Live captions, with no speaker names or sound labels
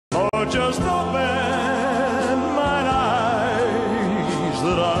just open mine eyes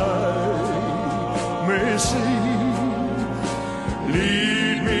that I may see.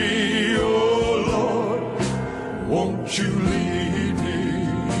 Lead me, oh Lord, won't you lead me?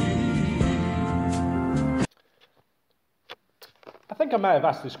 I think I may have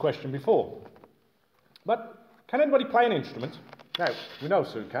asked this question before, but can anybody play an instrument? Now, we know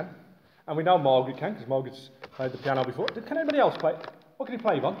Sue can, and we know Margaret can, because Margaret's played the piano before. Can anybody else play? What can you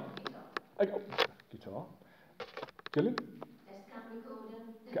play, Yvonne? Guitar. Gillian?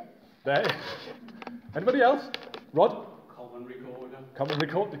 There. Anybody else? Rod? Common recorder. Common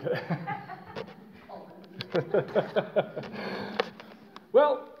recorder.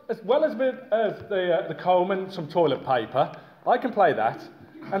 Well as the comb and some toilet paper, I can play that.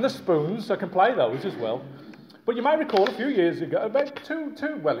 And the spoons, I can play those as well. But you may recall a few years ago, about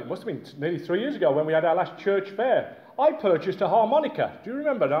well, it must have been nearly 3 years ago when we had our last church fair, I purchased a harmonica. Do you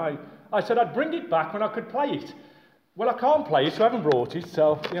remember? I said I'd bring it back when I could play it. Well, I can't play it, so I haven't brought it,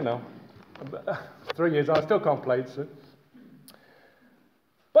 so, 3 years, I still can't play it, so.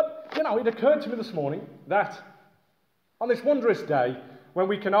 But, it occurred to me this morning that on this wondrous day, when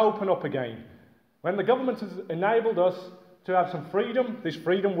we can open up again, when the government has enabled us to have some freedom, this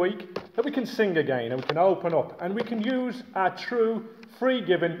Freedom Week, that we can sing again and we can open up and we can use our true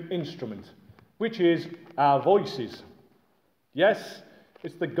free-given instrument, which is our voices. Yes,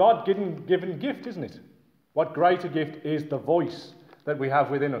 it's the God-given gift, isn't it? What greater gift is the voice that we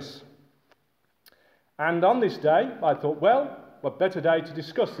have within us? And on this day, I thought, well, what better day to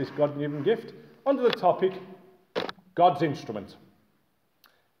discuss this God-given gift under the topic, God's instrument.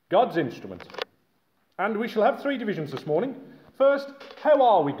 God's instrument. And we shall have three divisions this morning. First, how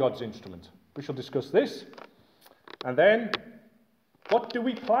are we God's instrument? We shall discuss this. And then, what do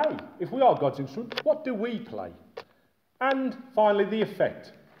we play? If we are God's instrument, what do we play? And finally, the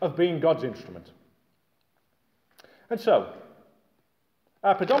effect of being God's instrument. And so,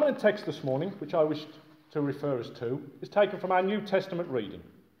 our predominant text this morning, which I wish to refer us to, is taken from our New Testament reading,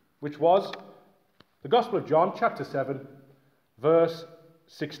 which was the Gospel of John, chapter 7, verse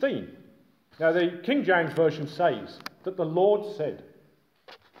 16. Now, the King James Version says that the Lord said,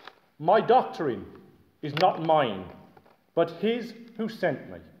 "My doctrine is not mine, but his who sent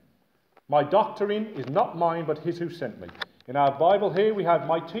me." My doctrine is not mine, but his who sent me. In our Bible here we have,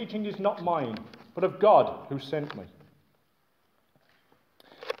 "My teaching is not mine, but of God who sent me."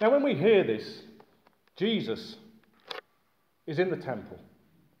 Now, when we hear this, Jesus is in the temple,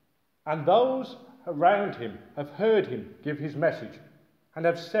 and those around him have heard him give his message and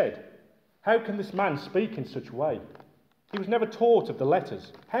have said, "How can this man speak in such a way? He was never taught of the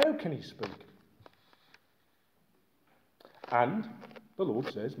letters. How can he speak?" And the Lord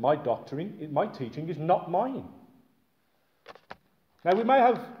says, "My doctrine, my teaching is not mine." Now, we may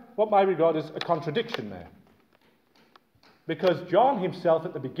have what may regard as a contradiction there, because John himself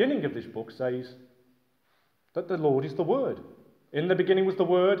at the beginning of this book says that the Lord is the Word. In the beginning was the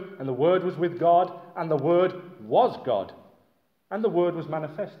Word, and the Word was with God, and the Word was God, and the Word was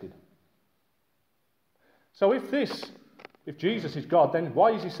manifested. So if Jesus is God, then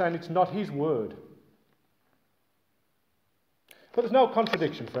why is he saying it's not his word? But there's no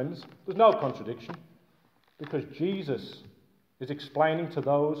contradiction, friends. There's no contradiction, because Jesus is explaining to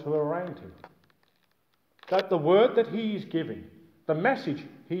those who are around him that the word that he is giving, the message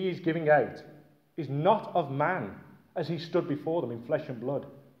he is giving out, is not of man as he stood before them in flesh and blood,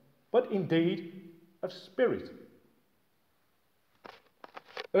 but indeed of spirit.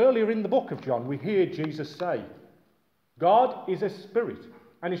 Earlier in the book of John, we hear Jesus say, "God is a spirit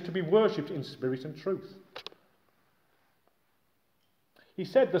and is to be worshipped in spirit and truth." He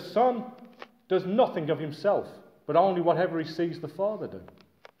said the Son does nothing of himself, but only whatever he sees the Father do.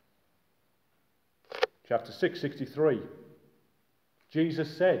 Chapter 6:63,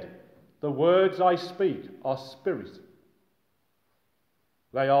 Jesus said, "The words I speak are spirit.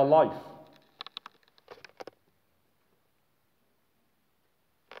 They are life."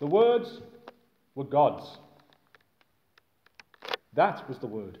 The words were God's. That was the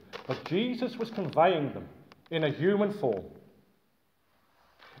word. But Jesus was conveying them in a human form.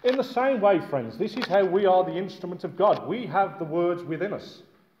 In the same way, friends, this is how we are the instrument of God. We have the words within us,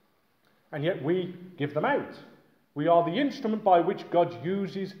 and yet we give them out. We are the instrument by which God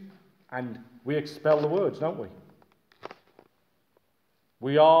uses, and we expel the words, don't we?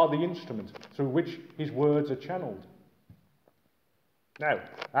 We are the instrument through which his words are channeled. Now,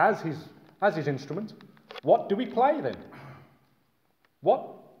 as his instrument, what do we play then? What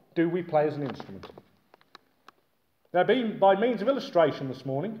do we play as an instrument? Now, by means of illustration this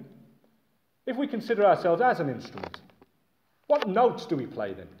morning, if we consider ourselves as an instrument, what notes do we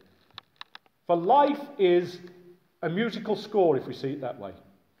play then? For life is a musical score, if we see it that way.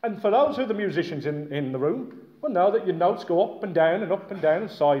 And for those who are the musicians in the room, will know that your notes go up and down and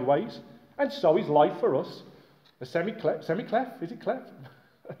sideways. And so is life for us. A semi-clef, is it clef?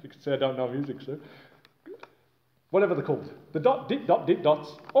 You could say I don't know music, so. Whatever they're called. The dot, dip,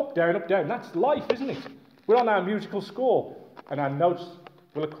 dots, up, down. That's life, isn't it? We're on our musical score, and our notes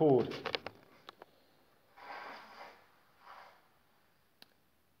will accord.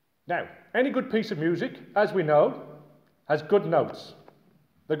 Now, any good piece of music, as we know, has good notes.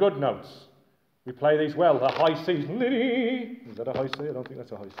 The good notes. We play these well. The high C. Is that a high C? I don't think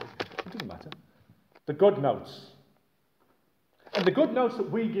that's a high C. It doesn't matter. The good notes. And the good notes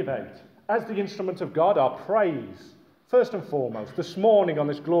that we give out as the instrument of God are praise. First and foremost, this morning on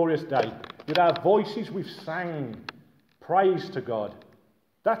this glorious day, with our voices we've sang praise to God.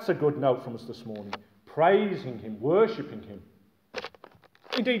 That's a good note from us this morning. Praising him, worshipping him.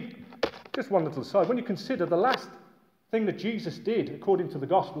 Indeed, just one little aside, when you consider the last thing that Jesus did, according to the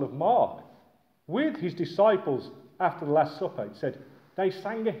Gospel of Mark, with his disciples after the Last Supper, it said, they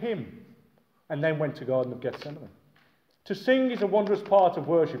sang a hymn and then went to the Garden of Gethsemane. To sing is a wondrous part of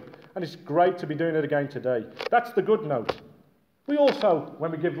worship, and it's great to be doing it again today. That's the good note. We also,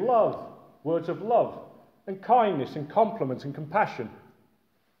 when we give love, words of love, and kindness, and compliments, and compassion,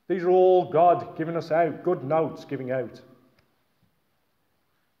 these are all God giving us out, good notes giving out.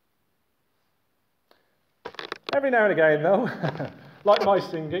 Every now and again, though, like my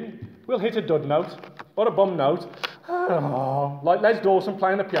singing, we'll hit a dud note, or a bum note, like Les Dawson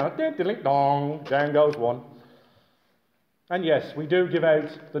playing the piano, ding-ding-dong, down goes one. And yes, we do give out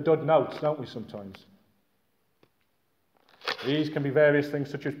the dud notes, don't we, sometimes? These can be various things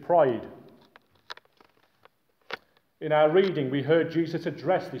such as pride. In our reading, we heard Jesus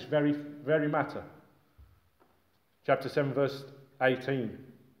address this very matter. Chapter 7, verse 18.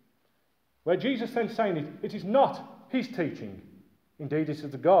 Where Jesus then saying it is not his teaching. Indeed, it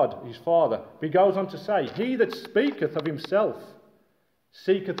is the God, his Father. But he goes on to say, he that speaketh of himself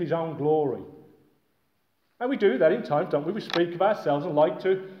seeketh his own glory. And we do that in times, don't we? We speak of ourselves and like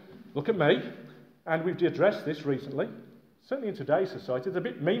to look at me. And we've addressed this recently. Certainly in today's society, there's a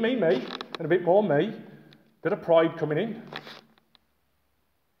bit me, and a bit more me. A bit of pride coming in.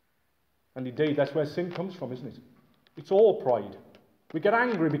 And indeed, that's where sin comes from, isn't it? It's all pride. We get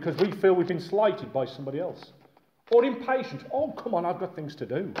angry because we feel we've been slighted by somebody else. Or impatient. Oh, come on, I've got things to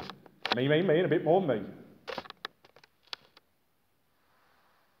do. Me, and a bit more me.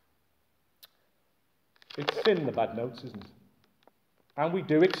 It's sin, the bad notes, isn't it? And we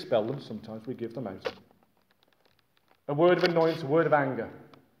do expel them sometimes. We give them out. A word of annoyance, a word of anger.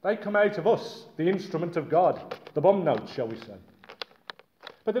 They come out of us, the instrument of God. The bum notes, shall we say.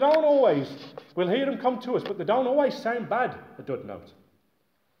 But they don't always, we'll hear them come to us, but they don't always sound bad, a dud note.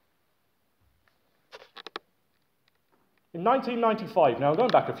 In 1995, now I'm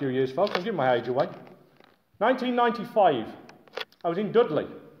going back a few years, folks, I'm giving my age away. 1995, I was in Dudley,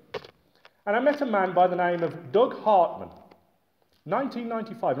 and I met a man by the name of Doug Hartman.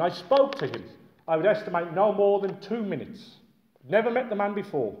 1995, and I spoke to him. I would estimate no more than 2 minutes. Never met the man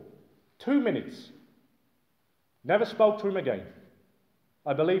before. 2 minutes. Never spoke to him again.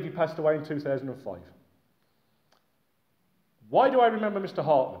 I believe he passed away in 2005. Why do I remember Mr.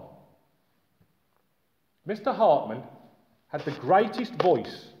 Hartman? Mr. Hartman had the greatest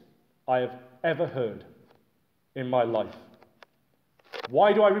voice I have ever heard in my life.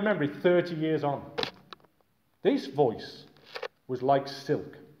 Why do I remember it 30 years on? This voice was like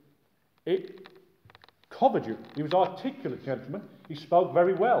silk. It covered you. He was articulate, gentlemen. He spoke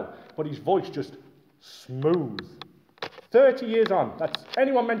very well, but his voice just smooth. 30 years on, that's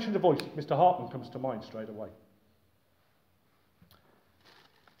anyone mentions a voice, Mr. Hartman comes to mind straight away.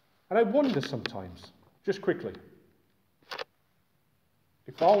 And I wonder sometimes, just quickly,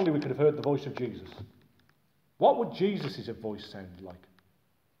 if only we could have heard the voice of Jesus. What would Jesus' voice sound like?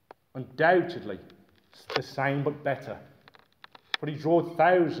 Undoubtedly, the same but better. But he drawed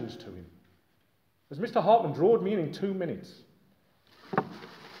thousands to him. As Mr. Hartman drawed me in 2 minutes.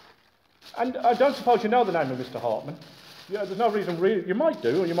 And I don't suppose you know the name of Mr. Hartman. Yeah, there's no reason really. You might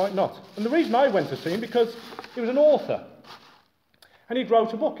do or you might not. And the reason I went to see him because he was an author. And he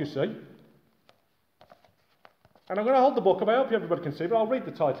wrote a book, you see. And I'm going to hold the book up. I hope everybody can see, but I'll read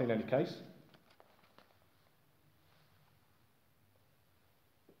the title in any case.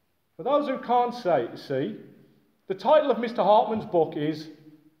 For those who can't see, the title of Mr. Hartman's book is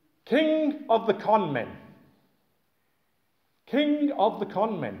King of the Conmen. King of the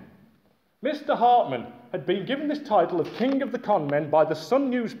Conmen. Mr. Hartman had been given this title of King of the Conmen by the Sun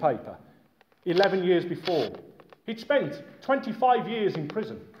newspaper 11 years before. He'd spent 25 years in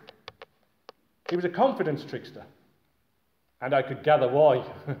prison. He was a confidence trickster. And I could gather why.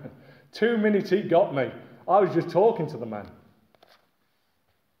 2 minutes he got me. I was just talking to the man.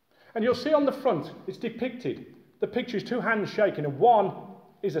 And you'll see on the front, it's depicted. The picture is 2 hands shaking, and one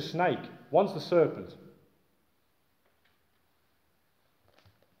is a snake, one's the serpent.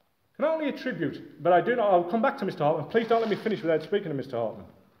 Can only attribute, but I do not. I'll come back to Mr. Hartman. Please don't let me finish without speaking to Mr. Hartman.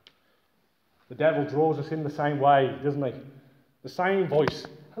 The devil draws us in the same way, doesn't he? The same voice.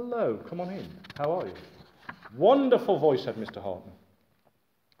 Hello, come on in. How are you? Wonderful voice, said Mr. Hartman.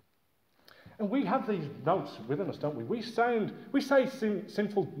 And we have these notes within us, don't we? We say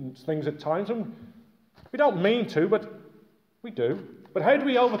sinful things at times, and we don't mean to, but we do. But how do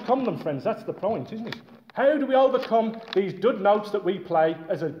we overcome them, friends? That's the point, isn't it? How do we overcome these dud notes that we play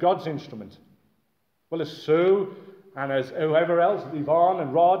as a God's instrument? Well, as Sue and as whoever else, Yvonne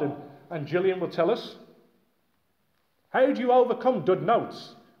and Rod and Gillian will tell us. How do you overcome dud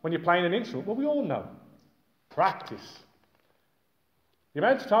notes when you're playing an instrument? Well, we all know. Practice. The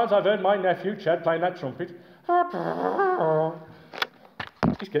amount of times I've heard my nephew, Chad, playing that trumpet.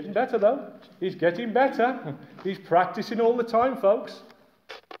 He's getting better, though. He's getting better. He's practicing all the time, folks.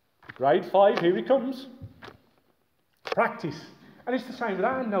 Grade 5, here he comes. Practice. And it's the same with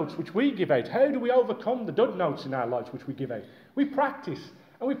our notes which we give out. How do we overcome the dud notes in our lives which we give out? We practice.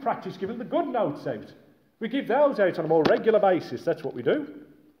 And we practice giving the good notes out. We give those out on a more regular basis. That's what we do.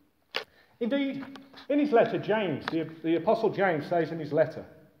 Indeed, in his letter, James, the Apostle James says in his letter,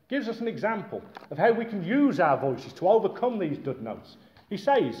 gives us an example of how we can use our voices to overcome these dud notes. He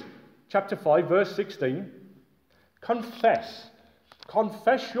says, chapter 5, verse 16, confess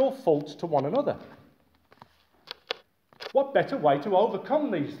your faults to one another. What better way to overcome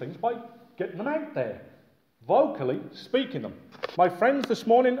these things by getting them out there, vocally speaking them? My friends, this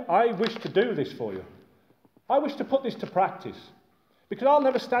morning, I wish to do this for you. I wish to put this to practice, because I'll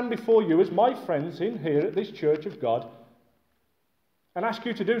never stand before you as my friends in here at this Church of God and ask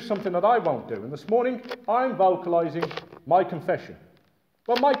you to do something that I won't do. And this morning, I'm vocalising my confession.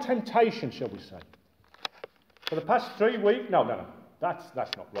 Well, my temptation, shall we say. For the past 3 weeks, no, that's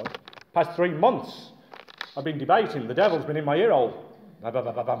not right. Past 3 months, I've been debating. The devil's been in my ear hole.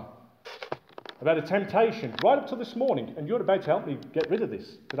 About a temptation, right up to this morning, and you're about to help me get rid of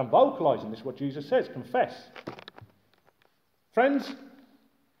this, because I'm vocalising this, what Jesus says, confess. Friends,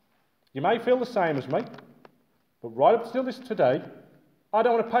 you may feel the same as me, but right up till this today, I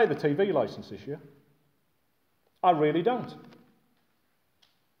don't want to pay the TV licence this year. I really don't.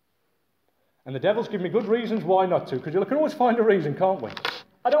 And the devil's given me good reasons why not to, because you can always find a reason, can't we?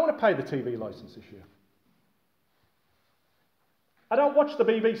 I don't want to pay the TV licence this year. I don't watch the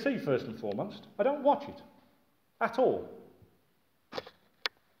BBC, first and foremost. I don't watch it at all.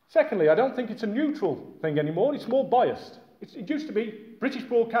 Secondly, I don't think it's a neutral thing anymore. It's more biased. It used to be British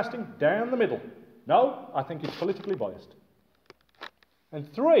broadcasting down the middle. No, I think it's politically biased.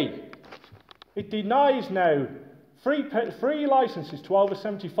 And 3, it denies now free licences to over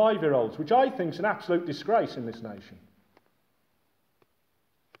 75-year-olds, which I think is an absolute disgrace in this nation.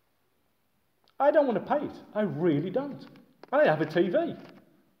 I don't want to pay it. I really don't. I have a TV.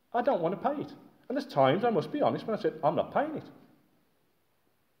 I don't want to pay it. And there's times, I must be honest, when I said, I'm not paying it.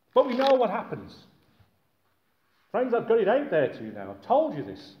 But we know what happens. Friends, I've got it out there to you now. I've told you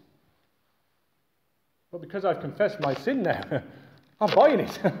this. But because I've confessed my sin now, I'm buying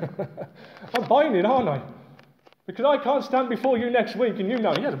it. I'm buying it, aren't I? Because I can't stand before you next week and you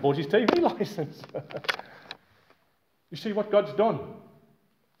know he hasn't bought his TV licence. You see what God's done?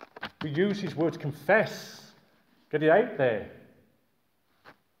 We use his words, confess. Get it out there.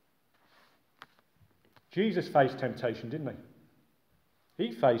 Jesus faced temptation, didn't he?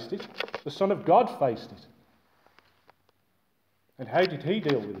 He faced it. The Son of God faced it. And how did he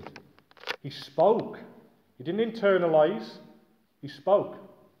deal with it? He spoke. He didn't internalise. He spoke.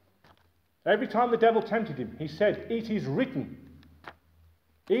 Every time the devil tempted him, he said, it is written.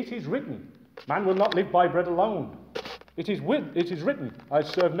 It is written. Man will not live by bread alone. It is written, I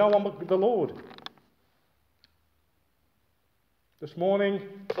serve no one but the Lord. This morning,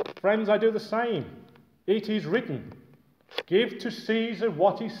 friends, I do the same. It is written. Give to Caesar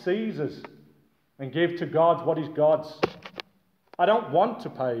what is Caesar's, and give to God what is God's. I don't want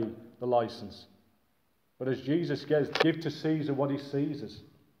to pay the license. But as Jesus says, give to Caesar what is Caesar's.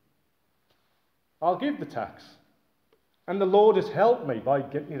 I'll give the tax. And the Lord has helped me by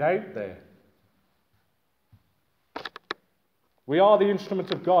getting it out there. We are the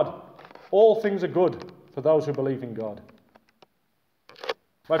instrument of God. All things are good for those who believe in God.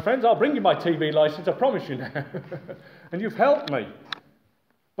 My friends, I'll bring you my TV licence, I promise you now. And you've helped me.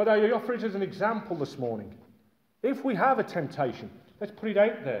 But I offer it as an example this morning. If we have a temptation, let's put it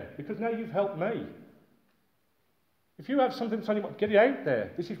out there, because now you've helped me. If you have something to get it out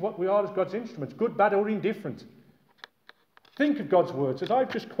there. This is what we are as God's instruments, good, bad, or indifferent. Think of God's words, as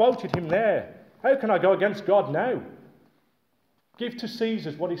I've just quoted him there. How can I go against God now? Give to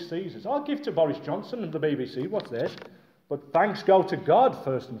Caesar what is Caesar's. I'll give to Boris Johnson and the BBC what's theirs. But thanks go to God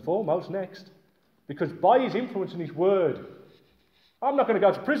first and foremost next. Because by his influence and his word, I'm not going to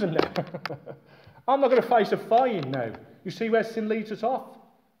go to prison now. I'm not going to face a fine now. You see where sin leads us off?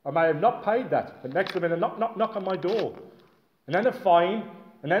 I may have not paid that, but next minute, knock on my door. And then a fine,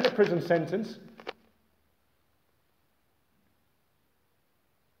 and then a prison sentence.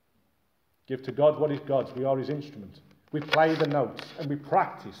 Give to God what is God's. We are his instrument. We play the notes, and we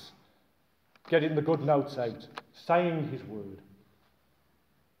practice getting the good notes out, saying his word.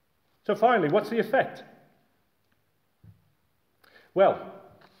 So finally, what's the effect? Well,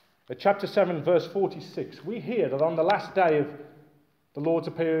 at chapter 7, verse 46, we hear that on the last day of the Lord's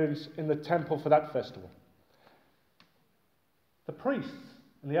appearance in the temple for that festival, the priests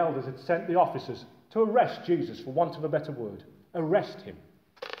and the elders had sent the officers to arrest Jesus, for want of a better word. Arrest him.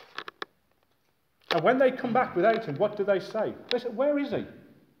 And when they come back without him, what do they say? They say, where is he?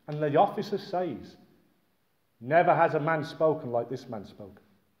 And the officer says, never has a man spoken like this man spoke.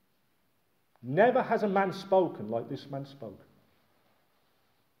 Never has a man spoken like this man spoke.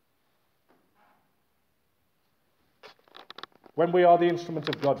 When we are the instruments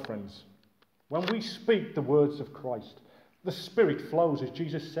of God, friends, when we speak the words of Christ, the Spirit flows, as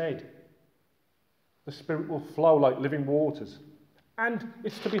Jesus said. The Spirit will flow like living waters. And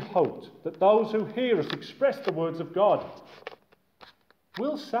it's to be hoped that those who hear us express the words of God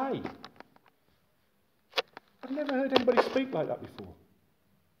will say, I've never heard anybody speak like that before.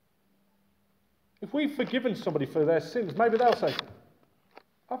 If we've forgiven somebody for their sins, maybe they'll say,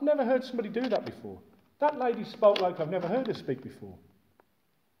 I've never heard somebody do that before. That lady spoke like I've never heard her speak before.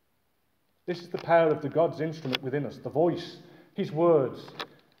 This is the power of the God's instrument within us, the voice, his words.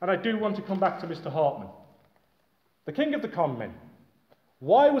 And I do want to come back to Mr. Hartman, the king of the con men.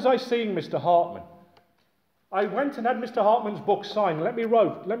 Why was I seeing Mr. Hartman? I went and had Mr. Hartman's book signed. Let me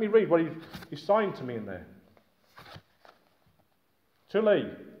read what he signed to me in there. To Lee,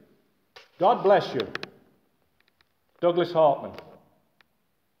 God bless you. Douglas Hartman.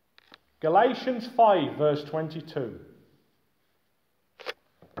 Galatians 5, verse 22.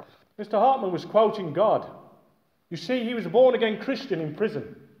 Mr. Hartman was quoting God. You see, he was a born-again Christian in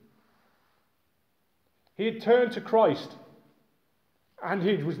prison. He had turned to Christ, and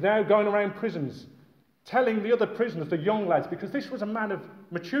he was now going around prisons, telling the other prisoners, the young lads, because this was a man of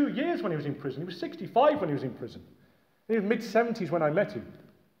mature years when he was in prison. He was 65 when he was in prison. He was mid-70s when I met him.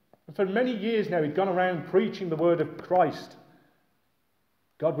 And for many years now, he'd gone around preaching the word of Christ.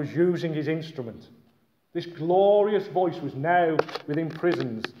 God was using his instrument. This glorious voice was now within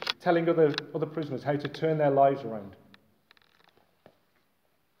prisons, telling other prisoners how to turn their lives around.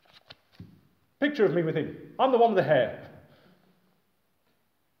 Picture of me with him. I'm the one with the hair.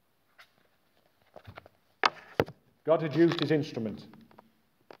 God had used his instrument.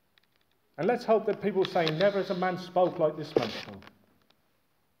 And let's hope that people say, never has a man spoke like this man spoke.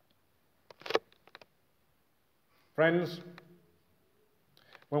 Friends,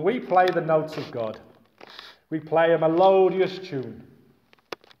 when we play the notes of God, we play a melodious tune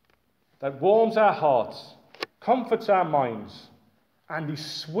that warms our hearts, comforts our minds, and is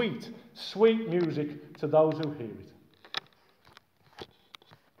sweet, sweet music to those who hear it.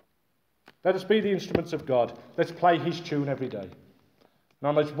 Let us be the instruments of God. Let's play his tune every day. And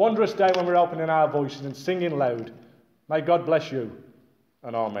on this wondrous day when we're opening our voices and singing loud, may God bless you,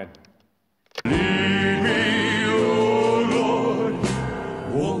 and amen. Lead me